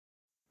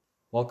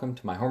Welcome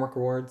to my homework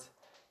rewards.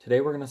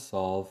 Today we're going to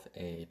solve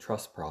a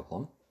truss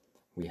problem.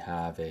 We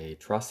have a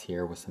truss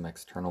here with some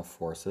external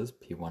forces,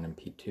 P1 and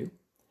P2. And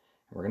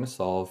we're going to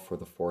solve for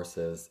the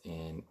forces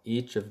in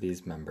each of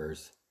these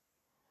members.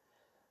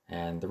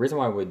 And the reason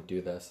why I would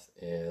do this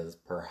is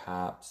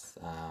perhaps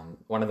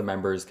one of the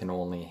members can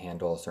only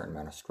handle a certain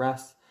amount of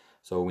stress.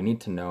 So we need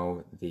to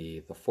know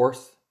the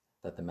force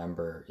that the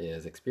member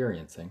is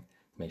experiencing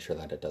to make sure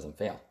that it doesn't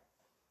fail.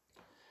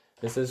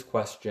 This is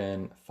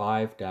question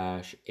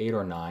 5-8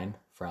 or 9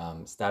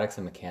 from Statics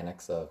and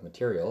Mechanics of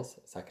Materials,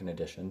 2nd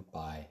edition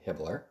by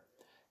Hibbeler.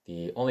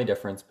 The only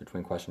difference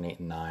between question 8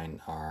 and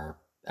 9 are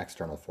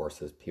external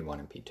forces P1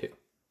 and P2.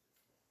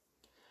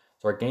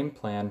 So our game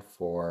plan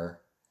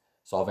for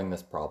solving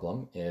this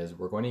problem is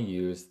we're going to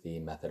use the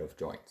method of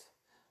joints.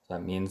 So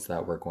that means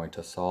that we're going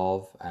to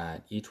solve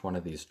at each one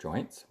of these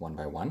joints one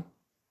by one.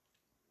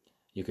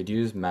 You could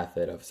use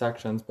method of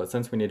sections, but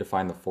since we need to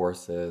find the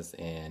forces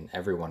in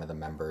every one of the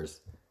members,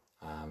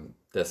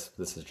 this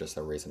is just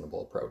a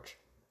reasonable approach.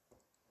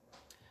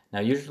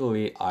 Now,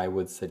 usually I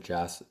would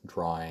suggest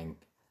drawing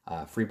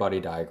a free body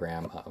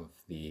diagram of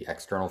the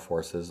external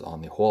forces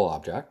on the whole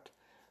object.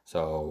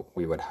 So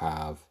we would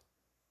have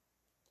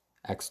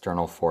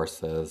external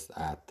forces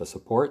at the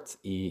supports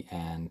E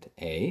and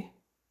A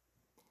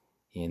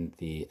in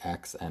the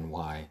X and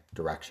Y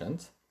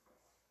directions.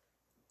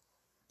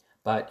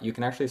 But you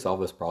can actually solve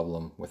this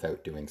problem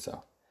without doing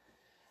so.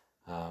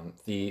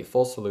 The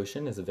full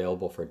solution is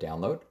available for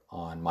download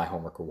on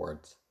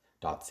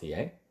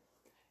MyHomeworkRewards.ca.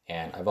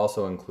 And I've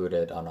also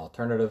included an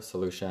alternative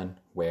solution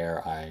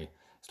where I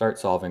start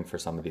solving for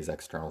some of these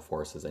external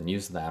forces and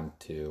use them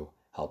to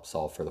help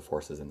solve for the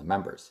forces in the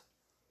members.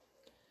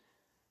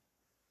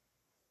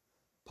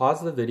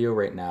 Pause the video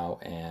right now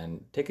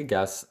and take a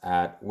guess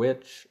at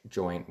which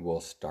joint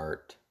will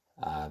start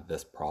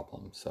this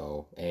problem.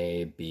 So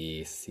A,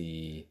 B,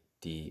 C,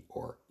 D,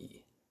 or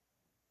E.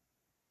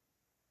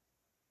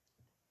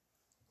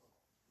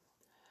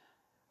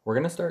 We're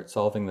going to start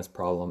solving this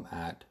problem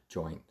at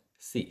joint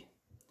C.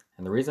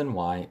 And the reason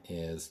why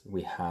is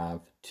we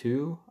have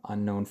two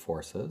unknown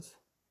forces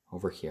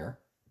over here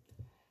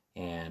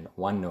and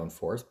one known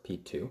force,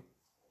 P2.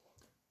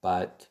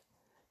 But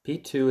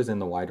P2 is in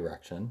the Y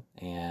direction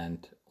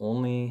and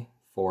only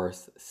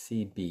force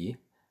CB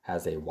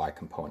has a Y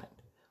component,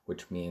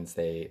 which means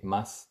they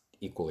must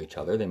equal each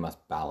other, they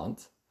must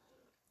balance,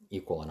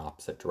 equal in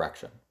opposite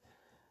direction.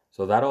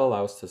 So that'll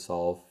allow us to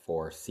solve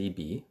for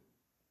CB,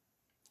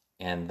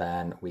 and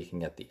then we can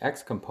get the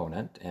X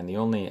component, and the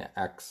only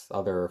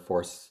other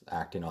force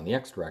acting on the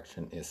X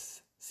direction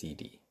is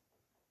CD.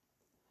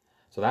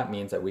 So that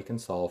means that we can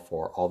solve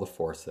for all the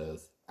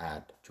forces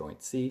at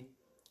joint C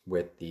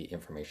with the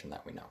information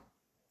that we know.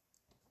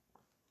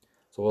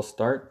 So we'll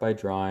start by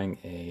drawing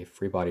a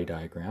free body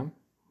diagram.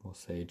 We'll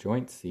say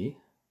joint C.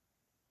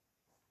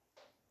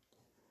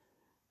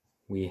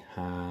 We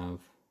have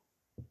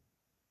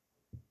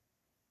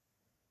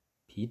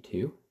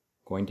P2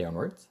 going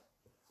downwards.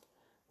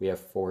 We have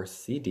force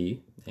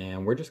CD,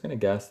 and we're just going to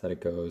guess that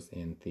it goes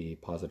in the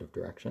positive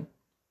direction.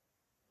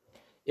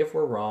 If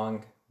we're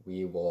wrong,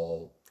 we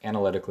will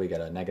analytically get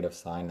a negative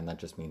sign, and that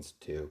just means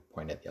to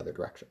point at the other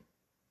direction.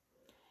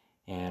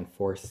 And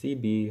for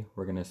CB,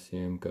 we're going to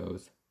assume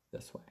goes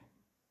this way.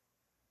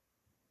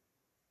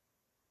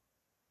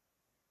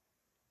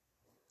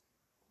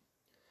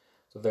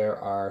 So there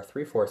are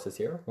three forces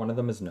here. One of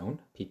them is known,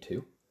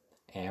 P2,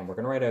 and we're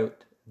going to write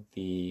out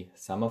the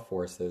sum of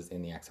forces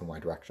in the X and Y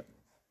direction.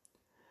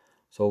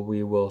 So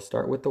we will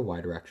start with the Y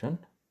direction.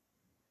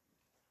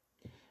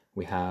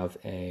 We have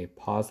a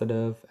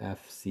positive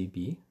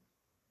FCB,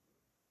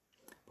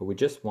 but we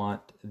just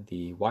want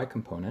the Y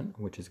component,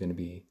 which is going to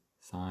be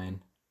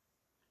sine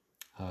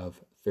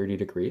of 30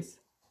 degrees.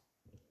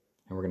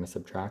 And we're going to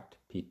subtract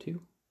P2,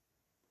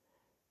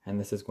 and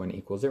this is going to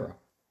equal 0.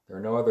 There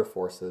are no other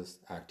forces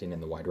acting in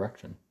the Y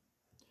direction.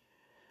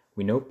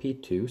 We know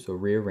P2, so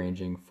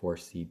rearranging for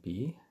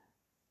CB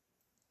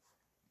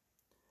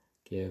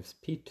gives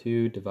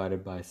P2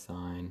 divided by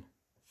sine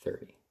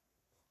 30.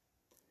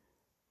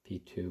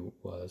 P2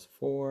 was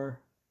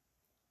 4.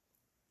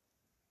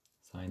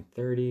 Sine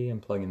 30, and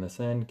plugging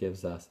this in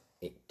gives us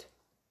 8.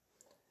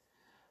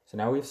 So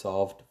now we've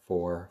solved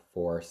for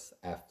force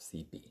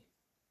FCB.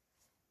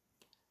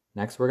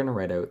 Next, we're going to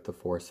write out the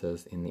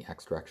forces in the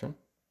X direction.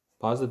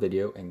 Pause the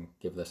video and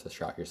give this a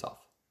shot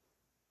yourself.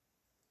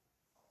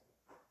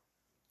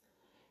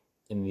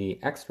 In the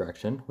X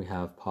direction, we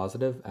have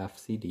positive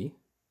FCD,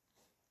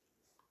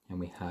 and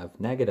we have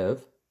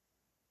negative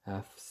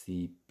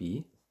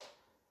FCB,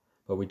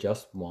 but we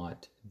just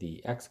want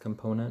the X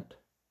component,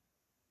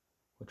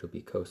 which will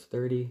be cos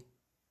 30,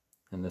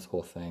 and this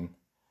whole thing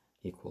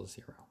equals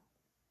 0.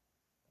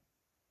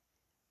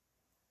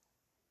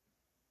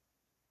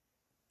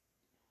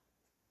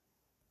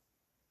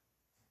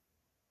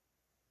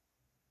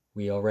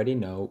 We already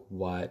know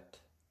what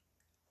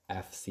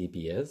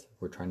FCB is.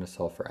 We're trying to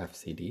solve for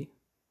FCD.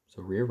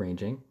 So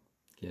rearranging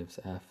gives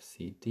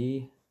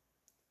FCD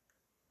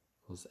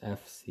equals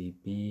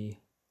FCB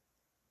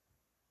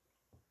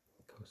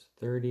cos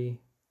 30,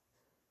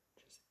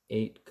 which is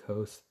 8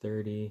 cos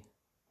 30,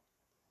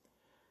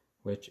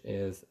 which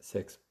is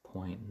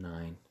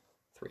 6.93.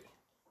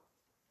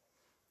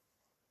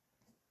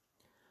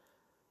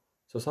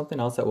 So something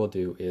else that we'll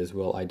do is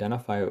we'll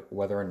identify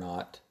whether or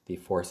not the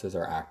forces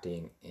are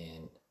acting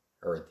in,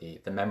 or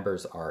the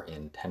members are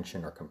in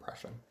tension or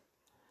compression.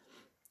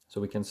 So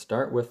we can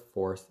start with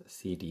force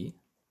CD.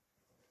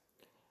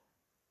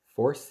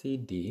 Force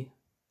CD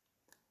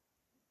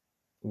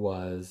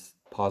was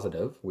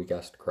positive, we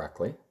guessed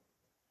correctly,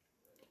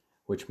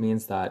 which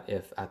means that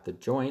if at the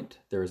joint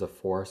there is a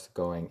force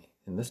going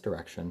in this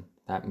direction,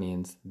 that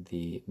means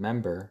the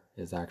member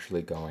is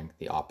actually going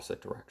the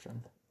opposite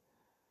direction,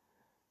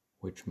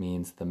 which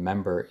means the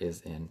member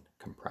is in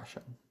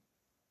compression.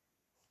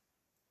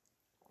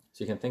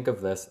 So you can think of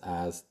this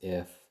as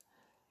if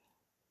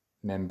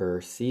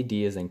member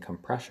CD is in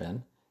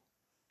compression,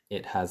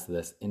 it has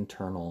this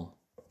internal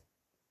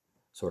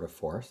sort of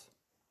force,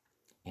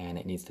 and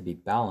it needs to be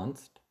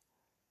balanced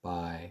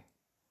by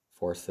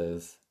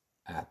forces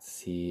at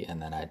C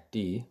and then at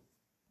D.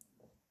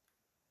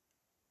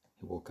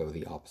 It will go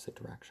the opposite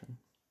direction.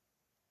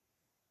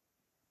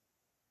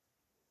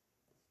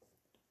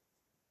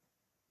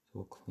 So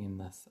we'll clean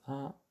this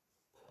up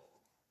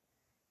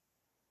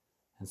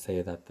and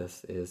say that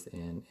this is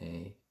in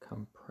a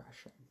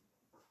compression.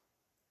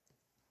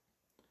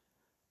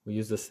 We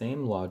use the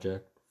same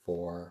logic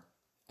for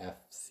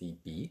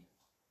FCB.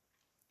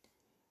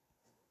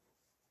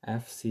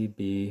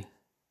 FCB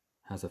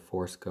has a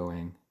force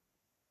going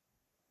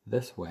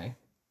this way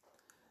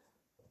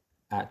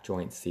at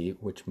joint C,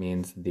 which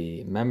means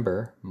the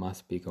member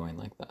must be going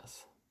like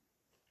this,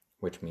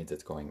 which means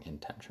it's going in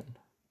tension.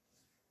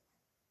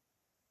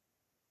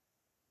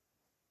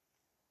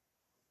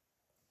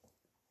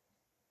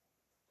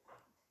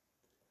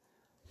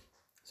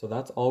 So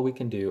that's all we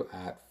can do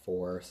at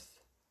force,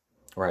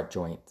 or at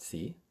joint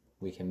C.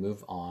 We can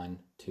move on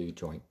to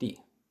joint D.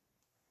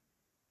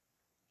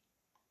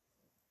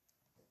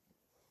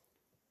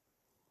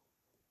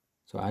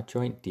 So at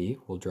joint D,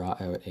 we'll draw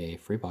out a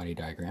free body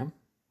diagram.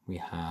 We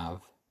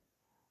have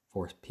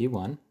force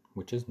P1,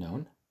 which is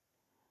known,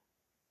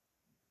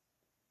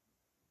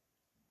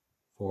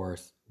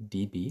 force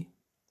DB,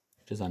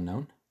 which is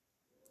unknown.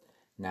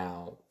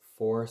 Now,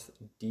 force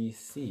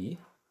DC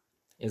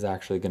is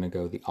actually going to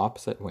go the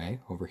opposite way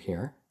over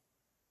here.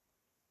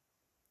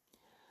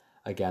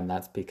 Again,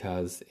 that's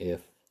because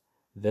if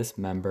this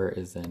member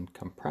is in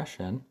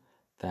compression,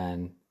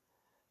 then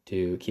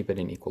to keep it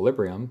in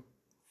equilibrium,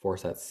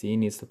 force at C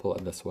needs to pull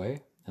it this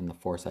way, and the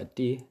force at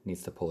D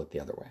needs to pull it the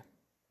other way.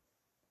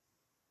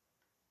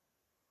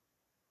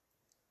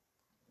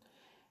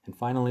 And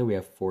finally, we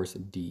have force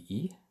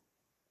DE,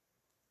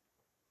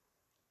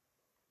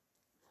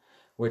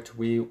 which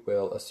we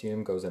will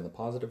assume goes in the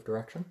positive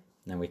direction,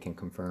 and we can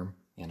confirm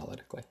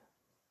analytically.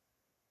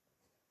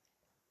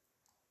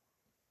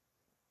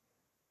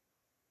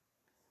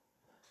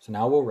 So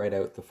now we'll write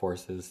out the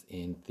forces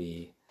in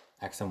the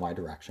x and y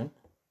direction.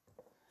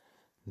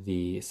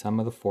 The sum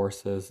of the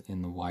forces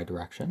in the y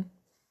direction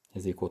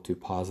is equal to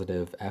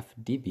positive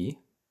FDB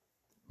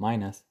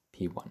minus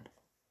P1.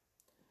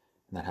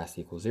 And that has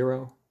to equal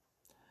 0.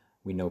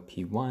 We know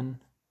P1,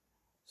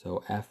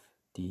 so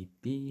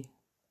FDB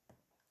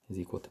is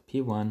equal to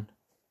P1,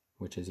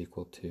 which is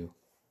equal to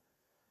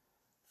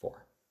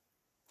 4.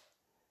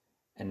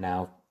 And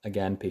now,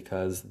 again,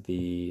 because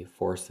the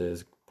force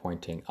is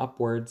pointing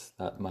upwards,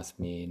 that must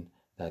mean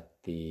that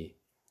the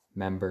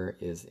member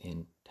is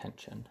in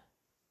tension.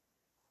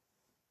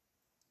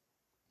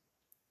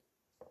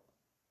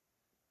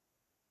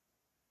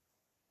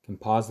 You can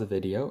pause the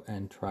video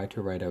and try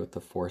to write out the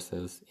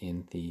forces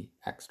in the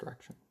x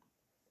direction.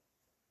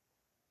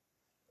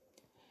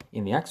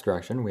 In the x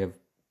direction, we have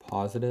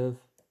positive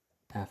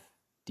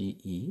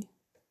FDE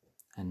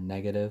and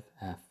negative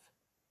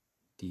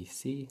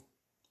FDC.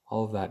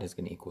 All of that is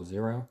going to equal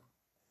 0.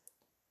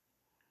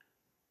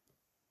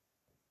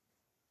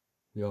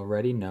 We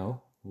already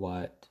know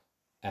what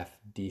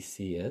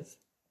FDC is,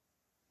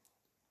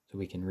 so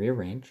we can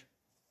rearrange.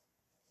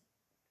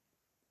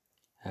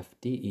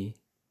 FDE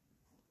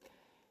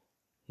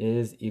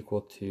is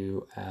equal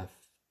to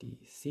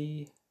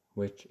FDC,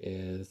 which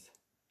is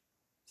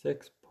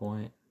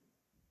 6.93.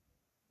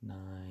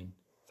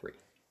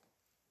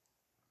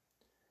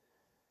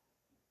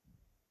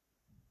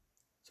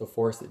 So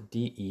force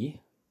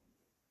DE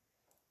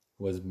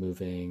was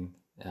moving,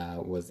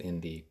 was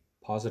in the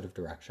positive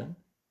direction,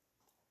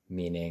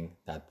 meaning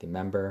that the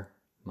member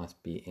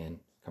must be in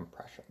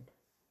compression.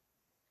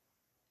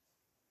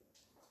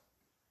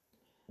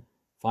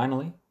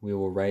 Finally, we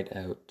will write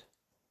out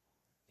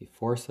the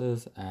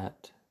forces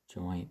at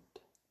joint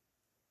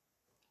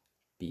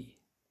B.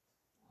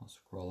 I'll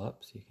scroll up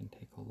so you can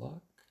take a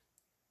look.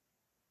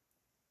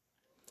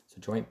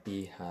 So joint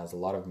B has a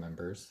lot of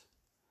members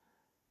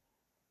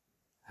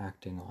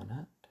acting on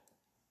it.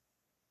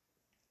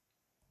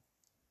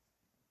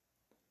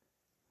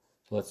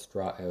 So let's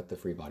draw out the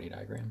free body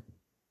diagram.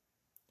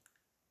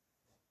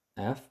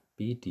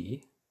 FBD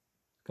is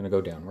going to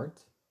go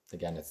downwards,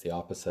 Again, it's the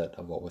opposite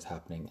of what was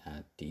happening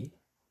at D.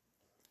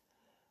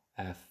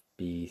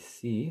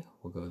 FBC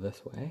will go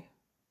this way.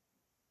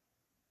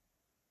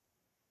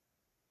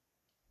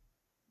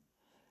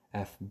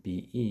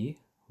 FBE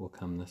will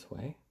come this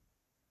way.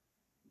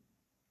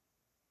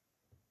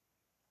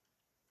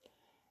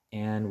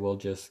 And we'll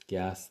just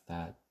guess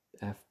that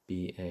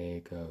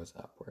FBA goes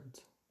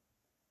upwards.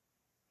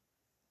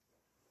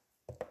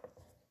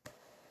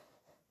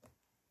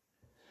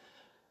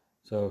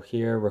 So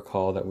here,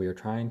 recall that we are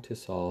trying to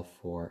solve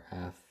for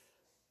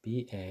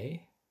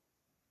FBA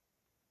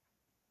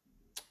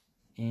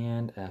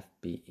and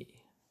FBE.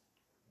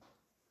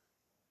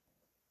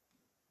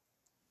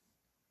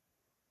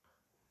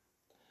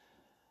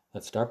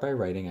 Let's start by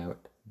writing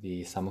out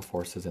the sum of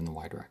forces in the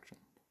y direction.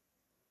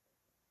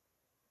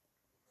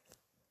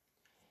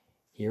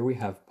 Here we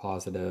have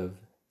positive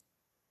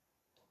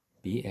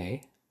BA,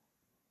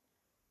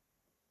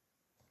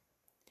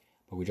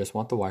 but we just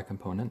want the y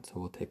component, so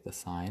we'll take the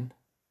sine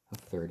of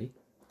 30.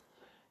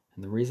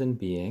 And the reason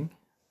being,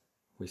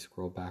 we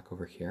scroll back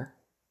over here,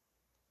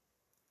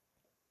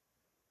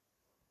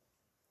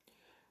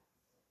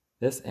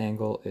 this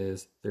angle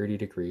is 30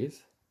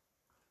 degrees,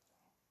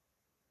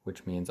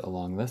 which means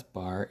along this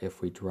bar,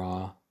 if we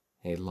draw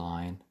a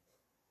line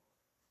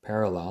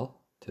parallel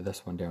to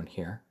this one down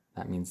here,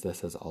 that means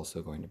this is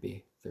also going to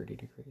be 30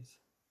 degrees.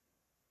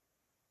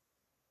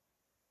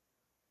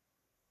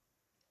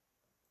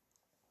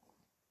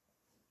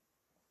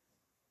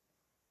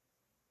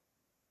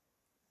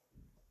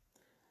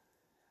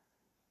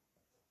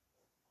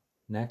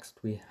 Next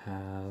we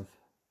have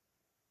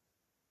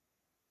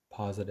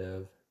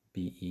positive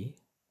BE,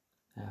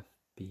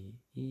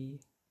 FBE,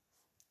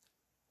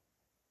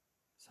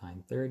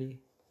 sine 30,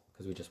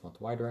 because we just want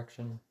the y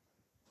direction.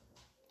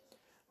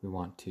 We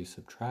want to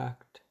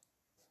subtract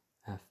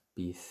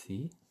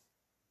FBC,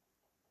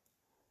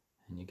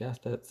 and you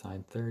guessed it,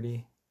 sine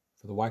 30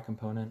 for the y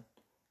component,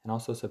 and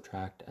also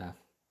subtract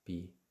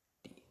FBD.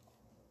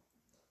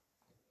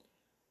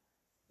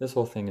 This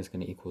whole thing is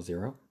going to equal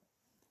 0,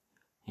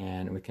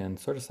 and we can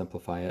sort of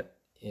simplify it.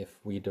 If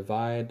we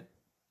divide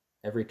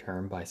every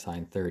term by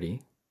sine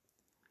 30,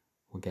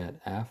 we'll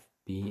get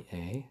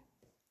FBA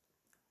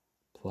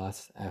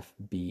plus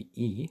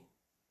FBE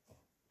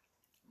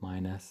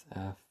minus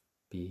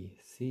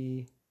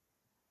FBC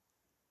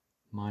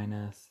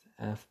minus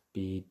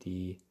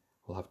FBD.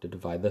 We'll have to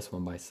divide this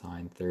one by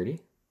sine 30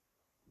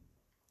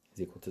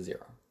 is equal to 0.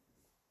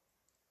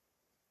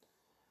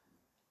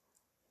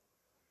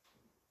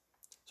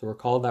 So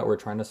recall that we're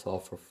trying to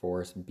solve for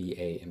force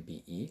BA and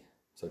BE.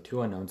 So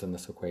two unknowns in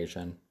this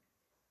equation.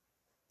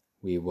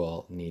 We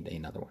will need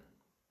another one.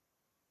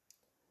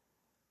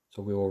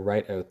 So we will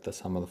write out the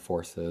sum of the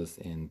forces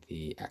in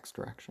the x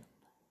direction.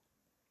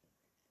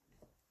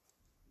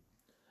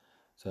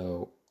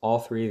 So all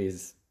three of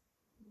these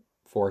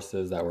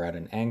forces that were at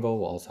an angle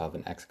will also have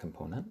an x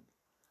component.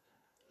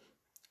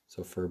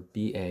 So for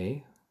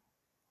BA,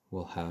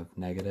 we'll have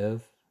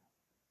negative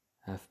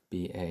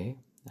FBA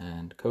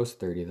and cos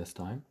 30 this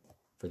time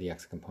for the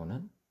x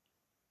component.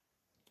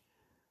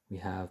 We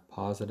have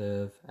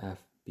positive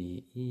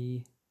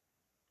FBE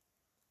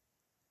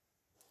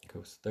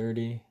cos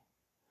 30.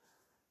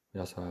 We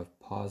also have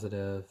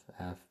positive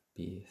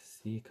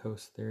FBC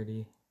cos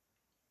 30.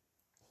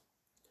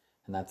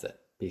 And that's it,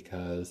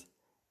 because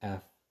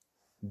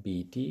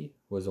FBD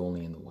was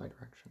only in the y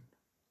direction.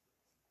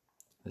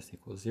 This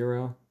equals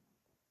 0.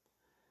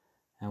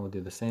 And we'll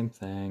do the same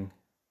thing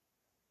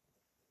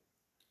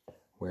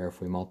where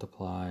if we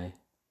multiply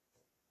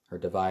or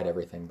divide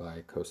everything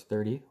by cos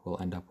 30,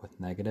 we'll end up with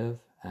negative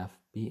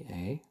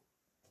FBA,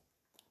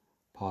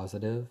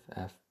 positive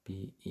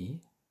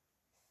FBE,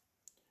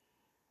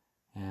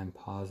 and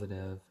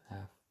positive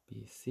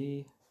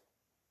FBC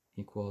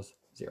equals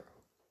 0.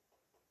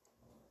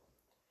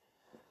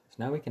 So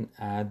now we can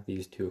add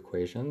these two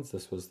equations.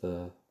 This was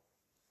the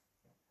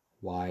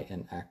y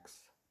and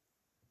x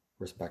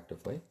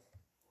respectively.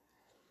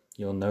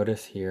 You'll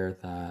notice here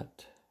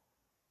that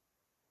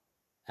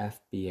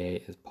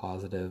FBA is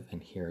positive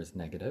and here is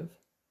negative.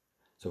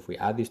 So if we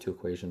add these two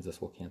equations,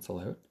 this will cancel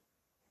out.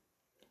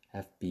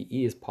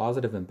 FBE is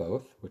positive in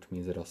both, which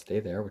means it'll stay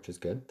there, which is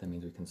good. That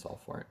means we can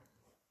solve for it.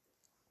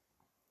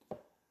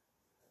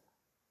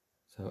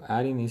 So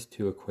adding these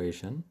two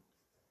equations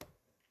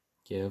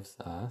gives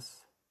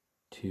us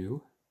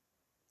 2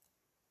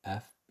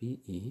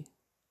 FBE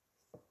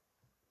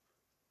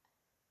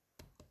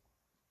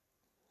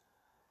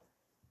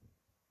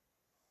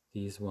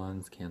these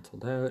ones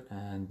canceled out,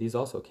 and these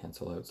also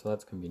cancel out, so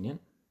that's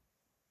convenient.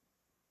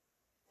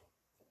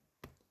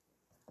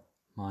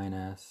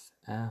 Minus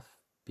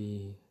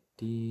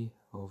FBD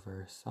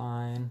over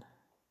sine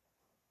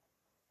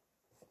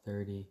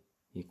 30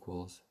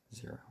 equals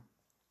 0.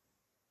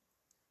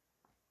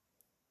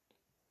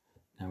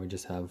 Now we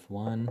just have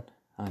one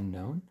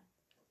unknown.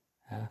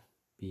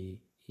 FBE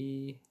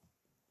is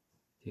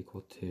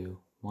equal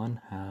to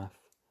 1/2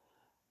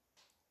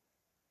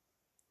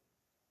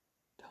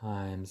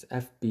 times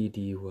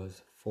FBD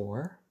was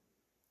 4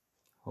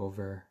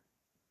 over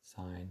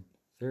sine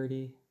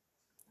 30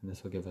 and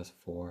this will give us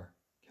 4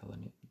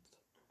 kilonewtons.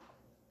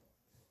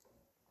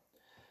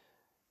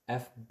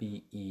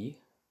 FBE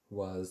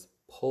was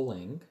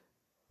pulling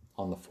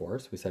on the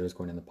force. We said it was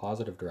going in the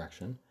positive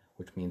direction,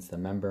 which means the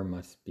member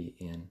must be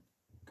in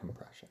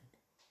compression.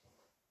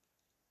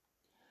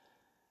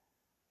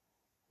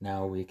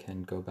 Now we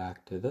can go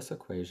back to this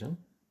equation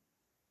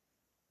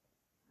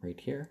right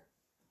here.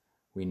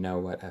 We know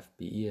what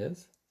FBE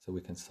is, so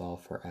we can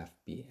solve for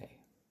FBA.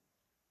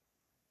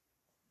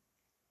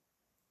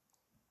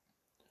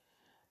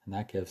 And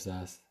that gives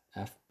us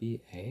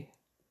FBA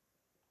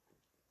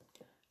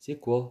is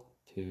equal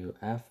to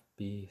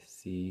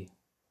FBC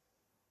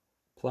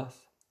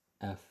plus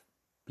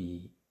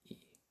FBE.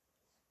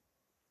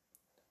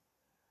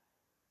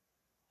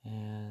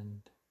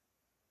 And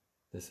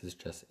this is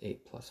just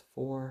 8 plus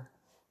 4,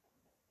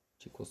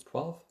 which equals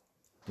 12.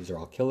 These are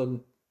all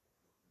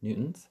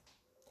kilonewtons.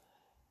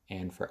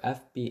 And for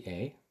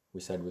FBA, we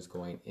said was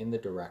going in the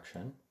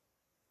direction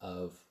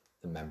of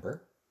the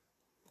member,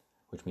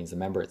 which means the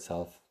member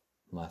itself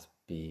must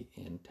be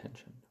in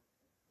tension.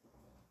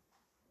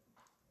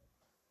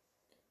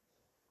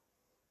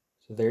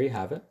 So there you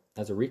have it.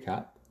 As a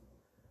recap,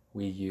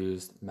 we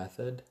used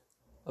method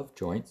of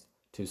joints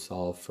to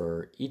solve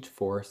for each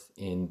force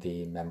in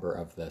the member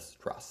of this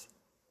truss.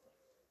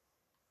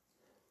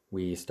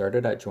 We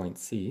started at joint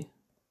C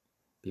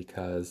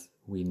because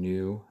we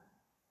knew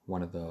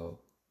one of the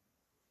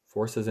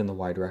forces in the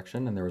y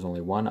direction, and there was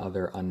only one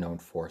other unknown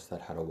force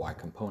that had a y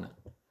component.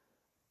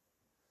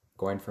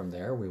 Going from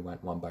there, we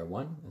went one by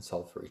one and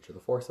solved for each of the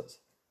forces.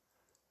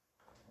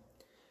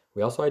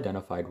 We also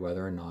identified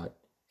whether or not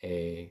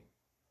a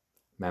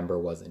member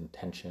was in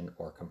tension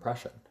or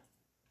compression.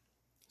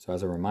 So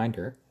as a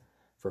reminder,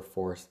 for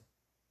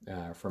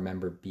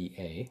member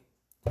BA,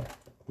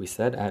 we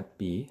said at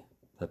B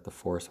that the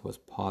force was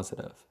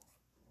positive,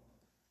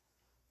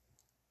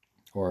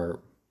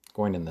 or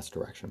going in this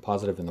direction,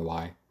 positive in the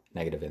y,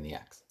 negative in the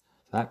x.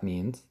 So that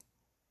means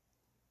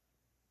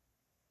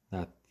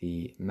that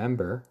the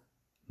member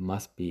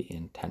must be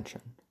in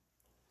tension.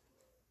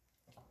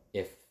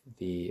 If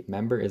the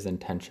member is in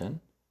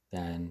tension,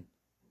 then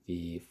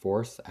the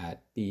force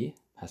at B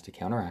has to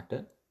counteract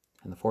it,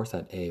 and the force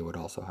at A would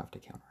also have to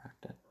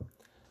counteract it.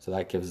 So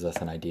that gives us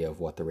an idea of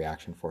what the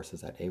reaction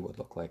forces at A would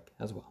look like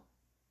as well.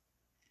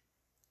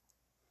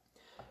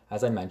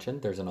 As I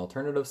mentioned, there's an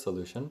alternative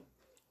solution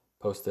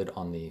posted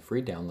on the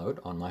free download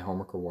on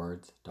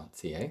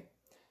MyHomeworkRewards.ca.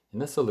 In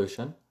this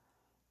solution,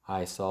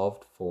 I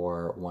solved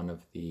for one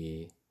of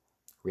the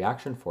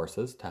reaction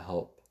forces to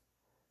help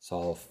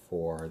solve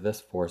for this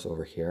force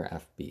over here,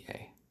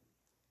 FBA.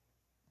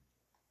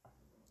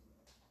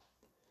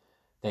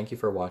 Thank you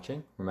for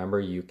watching. Remember,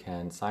 you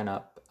can sign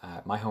up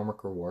at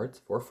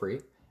MyHomeworkRewards for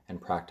free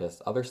and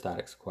practice other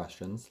statics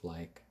questions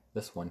like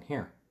this one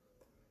here.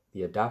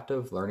 The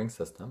adaptive learning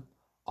system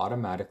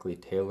automatically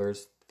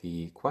tailors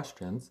the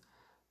questions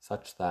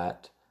such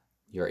that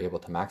you're able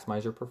to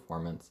maximize your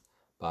performance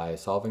by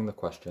solving the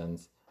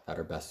questions that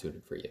are best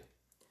suited for you.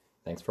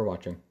 Thanks for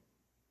watching.